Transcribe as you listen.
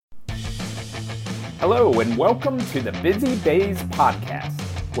Hello, and welcome to the Busy Bays podcast,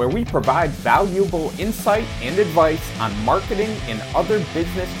 where we provide valuable insight and advice on marketing and other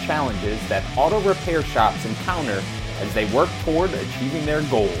business challenges that auto repair shops encounter as they work toward achieving their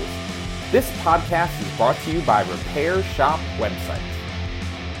goals. This podcast is brought to you by Repair Shop Websites.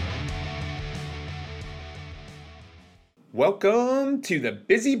 Welcome to the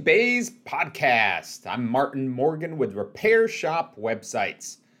Busy Bays podcast. I'm Martin Morgan with Repair Shop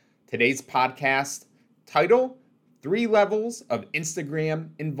Websites. Today's podcast title, 3 Levels of Instagram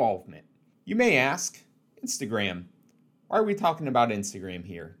Involvement. You may ask, Instagram, why are we talking about Instagram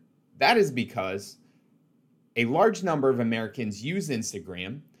here? That is because a large number of Americans use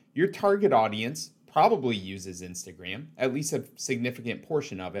Instagram. Your target audience probably uses Instagram, at least a significant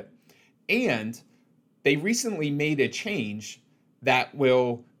portion of it. And they recently made a change that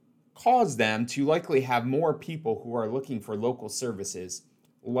will cause them to likely have more people who are looking for local services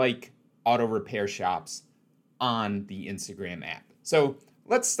like auto repair shops on the Instagram app. So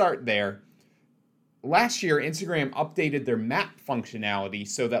let's start there. Last year, Instagram updated their map functionality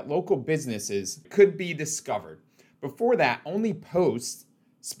so that local businesses could be discovered. Before that, only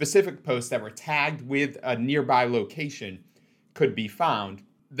specific posts that were tagged with a nearby location could be found.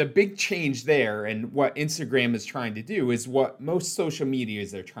 The big change there, and what Instagram is trying to do, is what most social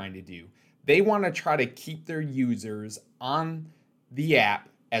medias are trying to do. They want to try to keep their users on the app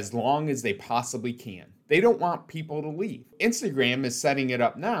as long as they possibly can. They don't want people to leave. Instagram is setting it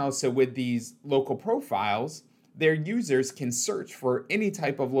up now so with these local profiles, their users can search for any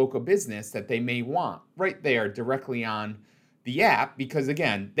type of local business that they may want right there directly on the app, because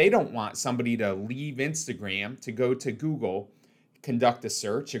again, they don't want somebody to leave Instagram to go to Google, conduct a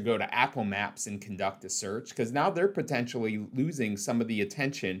search, or go to Apple Maps and conduct a search, because now they're potentially losing some of the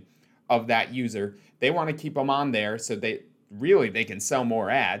attention of that user. They want to keep them on there so they can sell more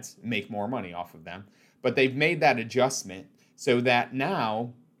ads, make more money off of them. But they've made that adjustment so that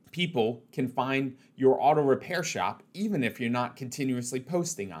now people can find your auto repair shop even if you're not continuously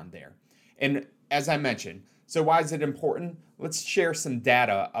posting on there. And as I mentioned, so why is it important? Let's share some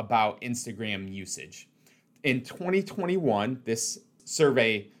data about Instagram usage. In 2021, this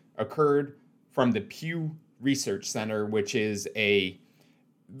survey occurred from the Pew Research Center, which is a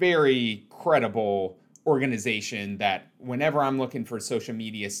very credible organization that whenever I'm looking for social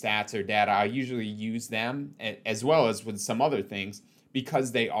media stats or data, I usually use them as well as with some other things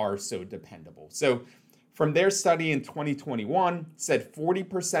because they are so dependable. So from their study in 2021, said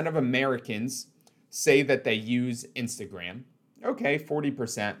 40% of Americans say that they use Instagram. Okay,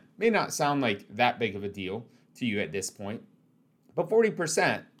 40% may not sound like that big of a deal to you at this point, but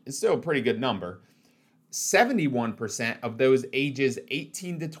 40% is still a pretty good number. 71% of those ages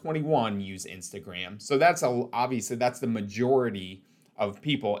 18 to 21 use Instagram. So obviously that's the majority of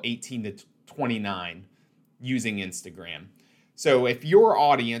people 18 to 29 using Instagram. So if your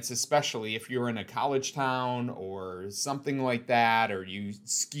audience, especially if you're in a college town or something like that, or you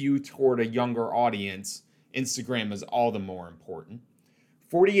skew toward a younger audience, Instagram is all the more important.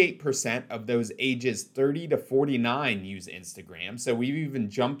 48% of those ages 30 to 49 use Instagram. So we've even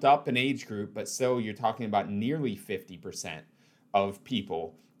jumped up an age group, but still you're talking about nearly 50% of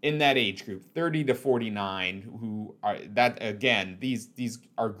people in that age group, 30 to 49, who are that again, these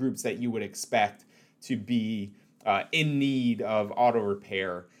are groups that you would expect to be in need of auto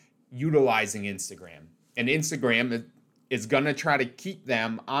repair utilizing Instagram. And Instagram is going to try to keep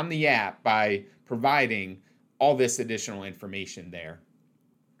them on the app by providing all this additional information there.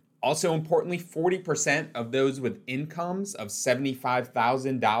 Also importantly, 40% of those with incomes of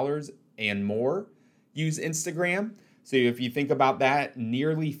 $75,000 and more use Instagram. So if you think about that,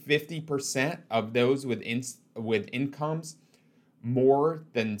 nearly 50% of those with incomes more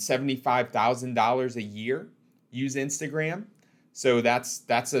than $75,000 a year use Instagram. So that's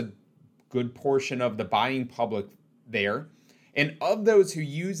a good portion of the buying public there. And of those who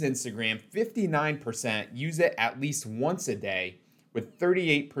use Instagram, 59% use it at least once a day, with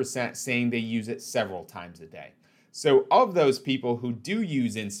 38% saying they use it several times a day. So of those people who do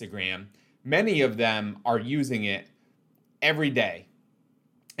use Instagram, many of them are using it every day,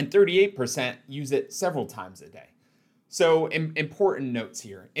 and 38% use it several times a day. So important notes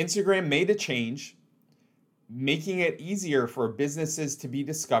here. Instagram made a change, making it easier for businesses to be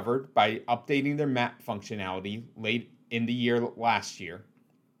discovered by updating their map functionality late in the year last year.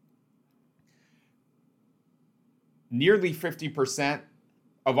 Nearly 50%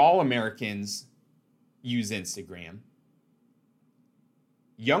 of all Americans use Instagram.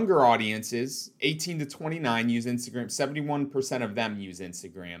 Younger audiences, 18 to 29, use Instagram. 71% of them use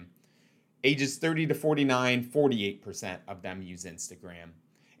Instagram. Ages 30 to 49, 48% of them use Instagram.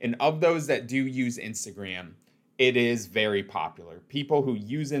 And of those that do use Instagram, it is very popular. People who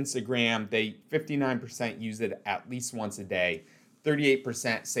use Instagram, 59% use it at least once a day.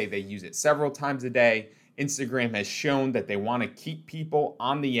 38% say they use it several times a day. Instagram has shown that they want to keep people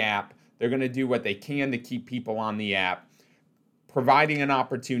on the app. They're going to do what they can to keep people on the app, providing an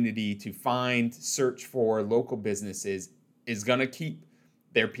opportunity to find, search for local businesses is going to keep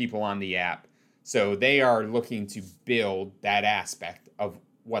their people on the app. So they are looking to build that aspect of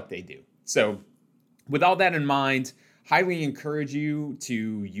what they do. So with all that in mind, highly encourage you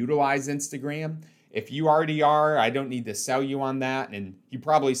to utilize Instagram. If you already are, I don't need to sell you on that. And you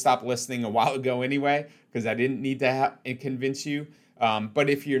probably stopped listening a while ago anyway, because I didn't need to convince you. But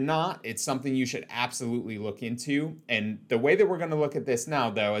if you're not, it's something you should absolutely look into. And the way that we're going to look at this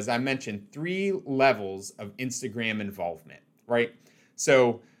now, though, as I mentioned, 3 levels of Instagram involvement, right?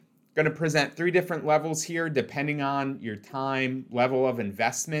 So going to present 3 different levels here, depending on your time, level of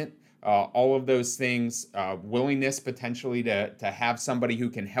investment, all of those things, willingness potentially to have somebody who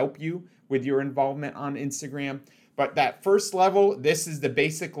can help you with your involvement on Instagram. But that first level, this is the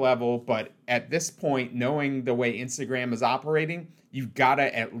basic level. But at this point, knowing the way Instagram is operating, you've got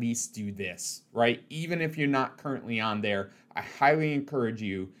to at least do this, right? Even if you're not currently on there, I highly encourage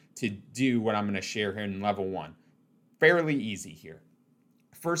you to do what I'm going to share here in level 1. Fairly easy here.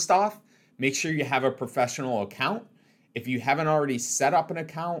 First off, make sure you have a professional account. If you haven't already set up an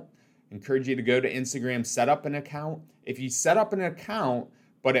account, I encourage you to go to Instagram, set up an account. If you set up an account,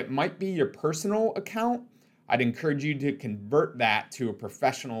 but it might be your personal account, I'd encourage you to convert that to a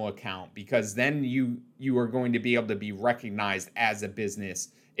professional account, because then you are going to be able to be recognized as a business.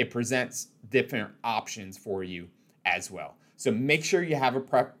 It presents different options for you as well. So make sure you have a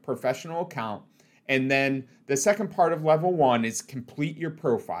professional account. And then the second part of level 1 is complete your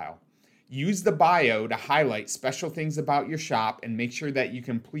profile. Use the bio to highlight special things about your shop and make sure that you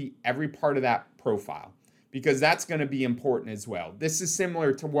complete every part of that profile, because that's going to be important as well. This is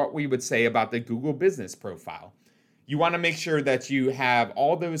similar to what we would say about the Google Business Profile. You want to make sure that you have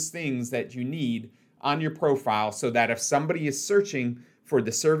all those things that you need on your profile, so that if somebody is searching for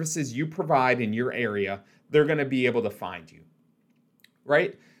the services you provide in your area, they're going to be able to find you,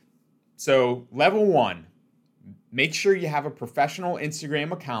 right? So level 1, make sure you have a professional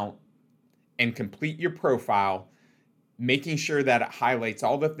Instagram account and complete your profile, making sure that it highlights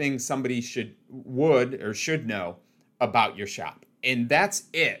all the things somebody should know about your shop. And that's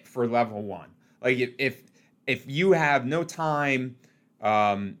it for level 1. Like if you have no time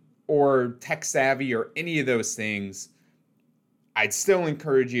or tech savvy or any of those things, I'd still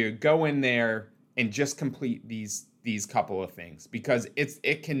encourage you to go in there and just complete these couple of things, because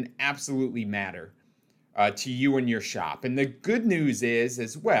it can absolutely matter to you and your shop. And the good news is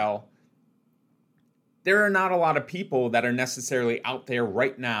as well, there are not a lot of people that are necessarily out there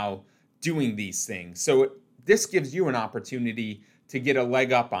right now doing these things. So this gives you an opportunity to get a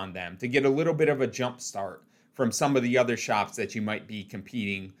leg up on them, to get a little bit of a jump start from some of the other shops that you might be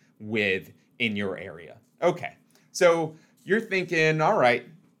competing with in your area. Okay, so you're thinking, all right,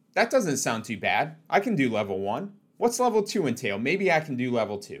 that doesn't sound too bad. I can do level 1. What's level 2 entail? Maybe I can do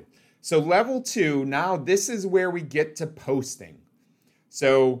level 2. So level 2, now this is where we get to posting.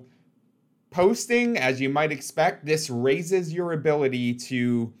 So posting, as you might expect, this raises your ability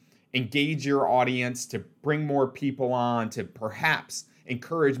to engage your audience, to bring more people on, to perhaps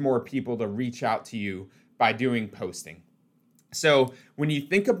encourage more people to reach out to you by doing posting. So when you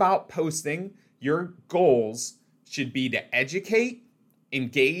think about posting, your goals should be to educate,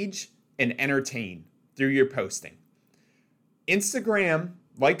 engage, and entertain through your posting. Instagram,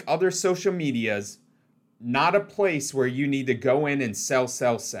 like other social medias, not a place where you need to go in and sell.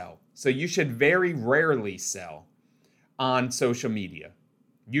 So you should very rarely sell on social media.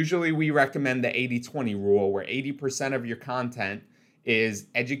 Usually we recommend the 80-20 rule, where 80% of your content is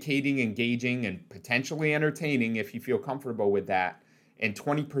educating, engaging, and potentially entertaining if you feel comfortable with that. And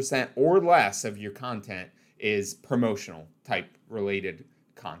 20% or less of your content is promotional type related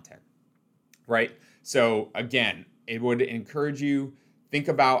content, right? So again, it would encourage you, think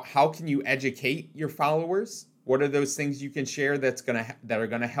about how can you educate your followers? What are those things you can share that are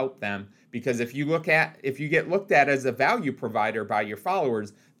gonna help them? Because if you get looked at as a value provider by your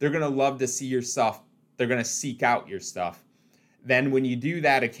followers, they're gonna love to see your stuff. They're gonna seek out your stuff. Then when you do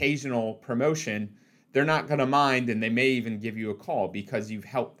that occasional promotion, they're not gonna mind, and they may even give you a call because you've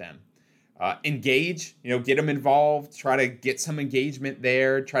helped them. Engage, get them involved, try to get some engagement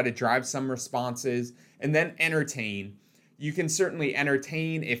there, try to drive some responses, and then entertain. You can certainly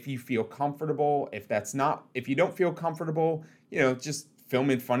entertain if you feel comfortable. If you don't feel comfortable, just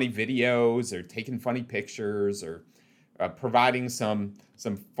filming funny videos or taking funny pictures or providing some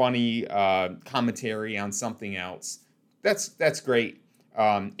funny commentary on something else. That's great.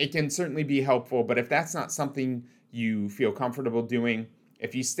 It can certainly be helpful, but if that's not something you feel comfortable doing,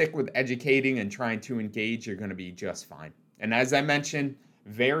 if you stick with educating and trying to engage, you're going to be just fine. And as I mentioned,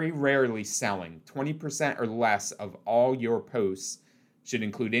 very rarely selling. 20% or less of all your posts should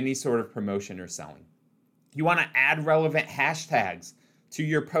include any sort of promotion or selling. You want to add relevant hashtags to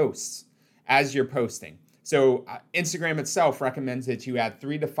your posts as you're posting. So Instagram itself recommends that you add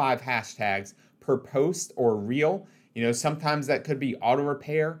 3 to 5 hashtags per post or reel. Sometimes that could be auto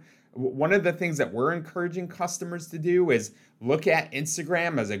repair. One of the things that we're encouraging customers to do is look at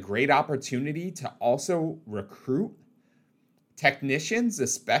Instagram as a great opportunity to also recruit technicians,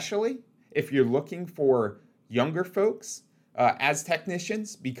 especially if you're looking for younger folks as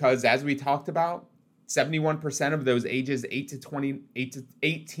technicians, because as we talked about, 71% of those ages 8,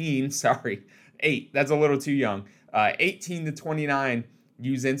 that's a little too young, 18 to 29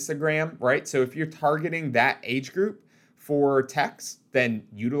 use Instagram, right? So if you're targeting that age group for techs, then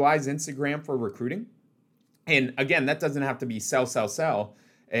utilize Instagram for recruiting. And again, that doesn't have to be sell.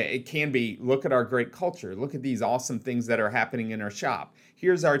 It can be, look at our great culture. Look at these awesome things that are happening in our shop.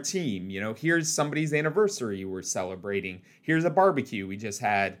 Here's our team. Here's somebody's anniversary we're celebrating. Here's a barbecue we just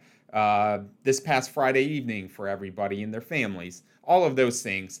had this past Friday evening for everybody and their families. All of those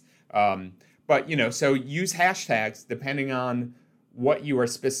things. So use hashtags depending on what you are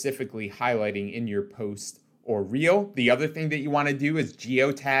specifically highlighting in your post or reel. The other thing that you want to do is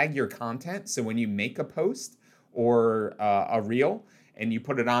geotag your content. So when you make a post or a reel and you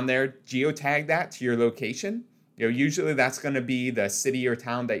put it on there, geotag that to your location. Usually that's going to be the city or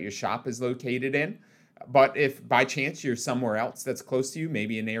town that your shop is located in. But if by chance you're somewhere else that's close to you,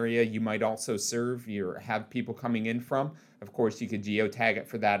 maybe an area you might also serve, you have people coming in from, of course you could geotag it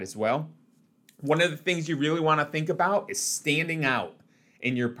for that as well. One of the things you really want to think about is standing out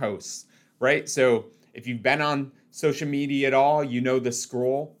in your posts, right? So if you've been on social media at all, the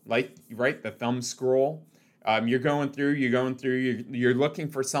scroll, the thumb scroll. You're going through, you're looking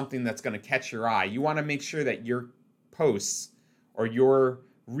for something that's going to catch your eye. You want to make sure that your posts or your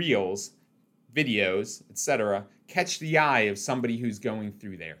reels, videos, etc., catch the eye of somebody who's going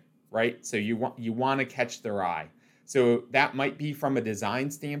through there, right? So you want to catch their eye. So that might be from a design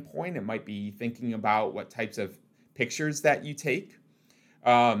standpoint. It might be thinking about what types of pictures that you take.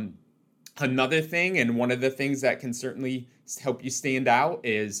 Another thing, and one of the things that can certainly help you stand out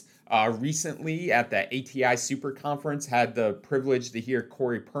is recently at the ATI Super Conference, had the privilege to hear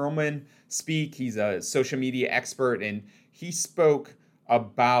Corey Perlman speak. He's a social media expert, and he spoke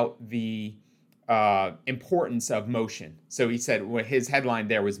about the importance of motion. So he said his headline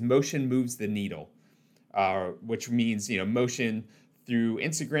there was "Motion Moves the Needle," which means motion through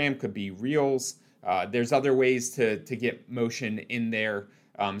Instagram could be reels. There's other ways to get motion in there.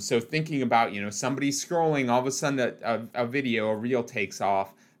 So thinking about somebody scrolling, all of a sudden a video, a reel takes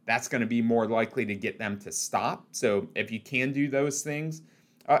off. That's going to be more likely to get them to stop. So if you can do those things,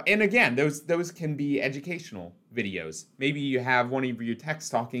 and again, those can be educational videos. Maybe you have one of your techs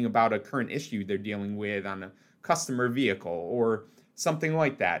talking about a current issue they're dealing with on a customer vehicle or something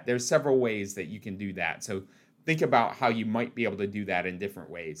like that. There's several ways that you can do that. So think about how you might be able to do that in different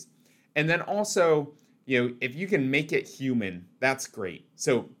ways. And then also, if you can make it human, that's great.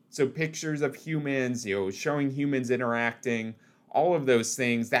 So pictures of humans, showing humans interacting, all of those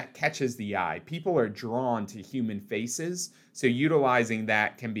things, that catches the eye. People are drawn to human faces, so utilizing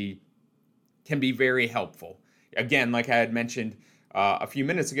that can be very helpful. Again, like I had mentioned a few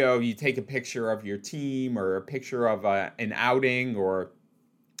minutes ago, you take a picture of your team or a picture of an outing or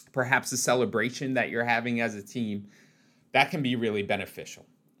perhaps a celebration that you're having as a team. That can be really beneficial.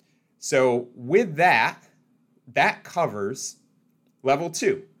 So with that covers level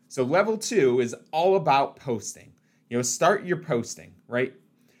 2. So level 2 is all about posting. Start your posting, right?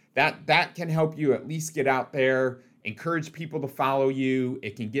 That can help you at least get out there, encourage people to follow you.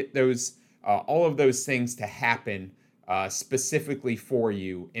 It can get those all of those things to happen specifically for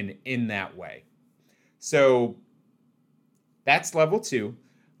you in that way. So that's level 2.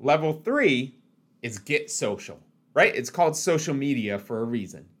 Level 3 is get social, right? It's called social media for a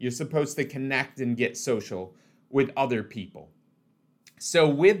reason. You're supposed to connect and get social with other people. So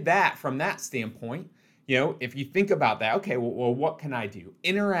with that, from that standpoint, if you think about that, okay, well, what can I do?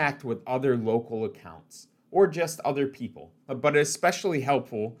 Interact with other local accounts or just other people, but especially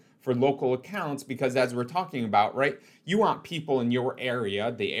helpful for local accounts because as we're talking about, right, you want people in your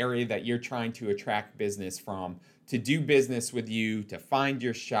area, the area that you're trying to attract business from, to do business with you, to find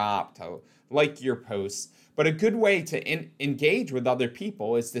your shop, to like your posts. But a good way to engage with other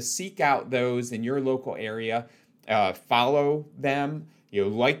people is to seek out those in your local area follow them,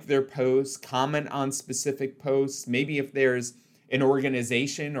 like their posts, comment on specific posts. Maybe if there's an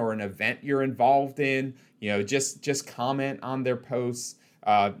organization or an event you're involved in, just comment on their posts.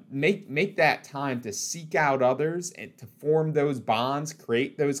 Make that time to seek out others and to form those bonds,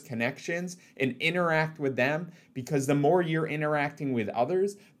 create those connections, and interact with them, because the more you're interacting with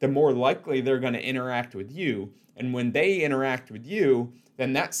others, the more likely they're going to interact with you. And when they interact with you,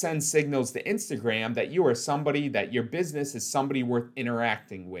 then that sends signals to Instagram that you are somebody, that your business is somebody worth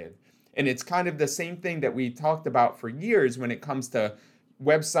interacting with. And it's kind of the same thing that we talked about for years when it comes to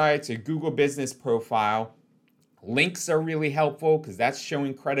websites, a Google business profile. Links are really helpful because that's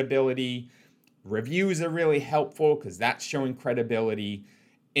showing credibility. Reviews are really helpful because that's showing credibility.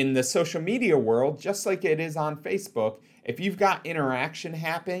 In the social media world, just like it is on Facebook, if you've got interaction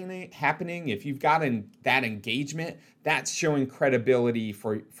happening, if you've got that engagement, that's showing credibility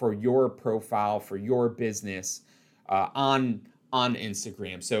for your profile, for your business on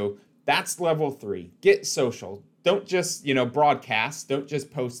Instagram. So that's level 3. Get social. Don't just broadcast. Don't just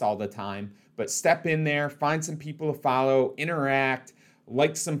post all the time, but step in there, find some people to follow, interact,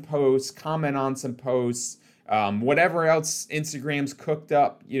 like some posts, comment on some posts. Whatever else Instagram's cooked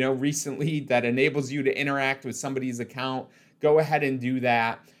up, recently that enables you to interact with somebody's account, go ahead and do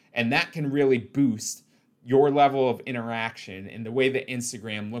that. And that can really boost your level of interaction and the way that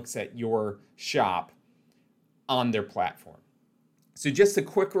Instagram looks at your shop on their platform. So just a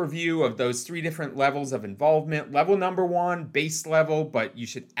quick review of those 3 different levels of involvement. Level number 1, base level, but you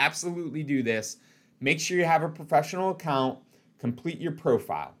should absolutely do this. Make sure you have a professional account, complete your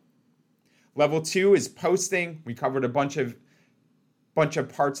profile. Level 2 is posting. We covered a bunch of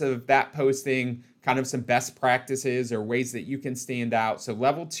parts of that posting, kind of some best practices or ways that you can stand out. So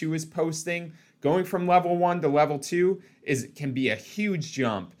level 2 is posting. Going from level 1 to level 2 can be a huge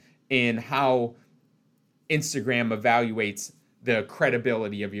jump in how Instagram evaluates the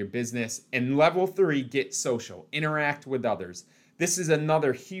credibility of your business. And level 3, get social, interact with others. This is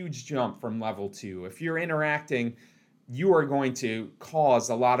another huge jump from level 2. If you're interacting, you are going to cause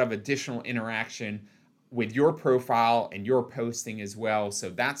a lot of additional interaction with your profile and your posting as well.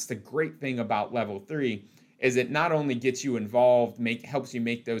 So that's the great thing about level 3, is it not only gets you involved, helps you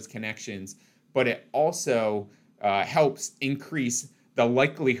make those connections, but it also helps increase the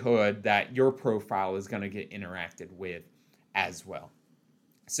likelihood that your profile is going to get interacted with as well.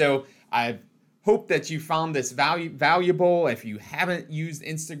 So I hope that you found this valuable. If you haven't used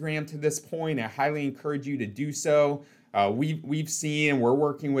Instagram to this point, I highly encourage you to do so. We've seen, and we're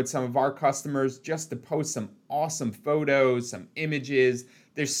working with some of our customers just to post some awesome photos, some images.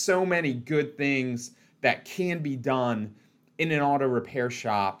 There's so many good things that can be done in an auto repair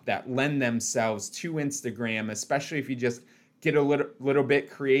shop that lend themselves to Instagram, especially if you just get a little bit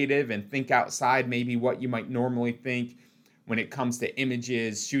creative and think outside maybe what you might normally think when it comes to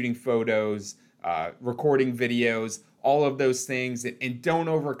images, shooting photos, recording videos, all of those things, and don't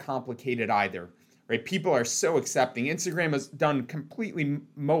overcomplicate it either. Right? People are so accepting. Instagram is done completely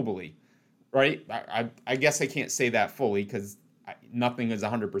mobily, right? I guess I can't say that fully because nothing is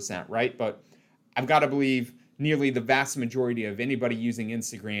 100%, right? But I've got to believe nearly the vast majority of anybody using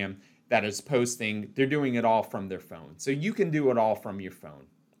Instagram that is posting, they're doing it all from their phone. So you can do it all from your phone,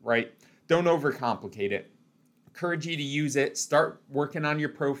 right? Don't overcomplicate it. Encourage you to use it. Start working on your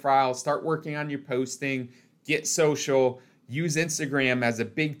profile. Start working on your posting. Get social. Use Instagram as a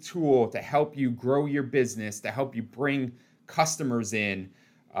big tool to help you grow your business, to help you bring customers in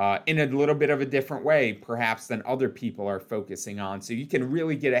a little bit of a different way, perhaps, than other people are focusing on. So you can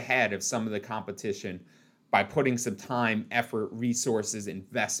really get ahead of some of the competition by putting some time, effort, resources,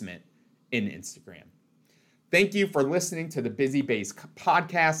 investment in Instagram. Thank you for listening to the Busy Bays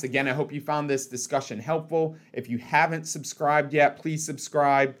podcast. Again, I hope you found this discussion helpful. If you haven't subscribed yet, please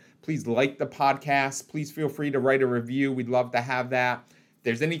subscribe. Please like the podcast. Please feel free to write a review. We'd love to have that. If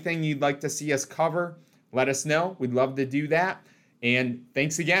there's anything you'd like to see us cover, let us know. We'd love to do that. And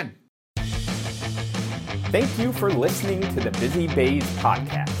thanks again. Thank you for listening to the Busy Bays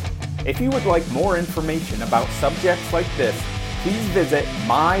podcast. If you would like more information about subjects like this, please visit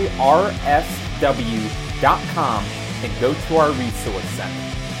myrsw.com and go to our resource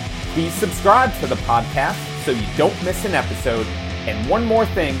center. Please subscribe to the podcast so you don't miss an episode. And one more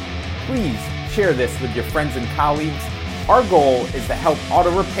thing, please share this with your friends and colleagues. Our goal is to help auto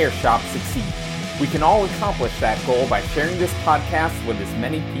repair shops succeed. We can all accomplish that goal by sharing this podcast with as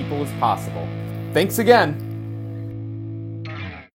many people as possible. Thanks again.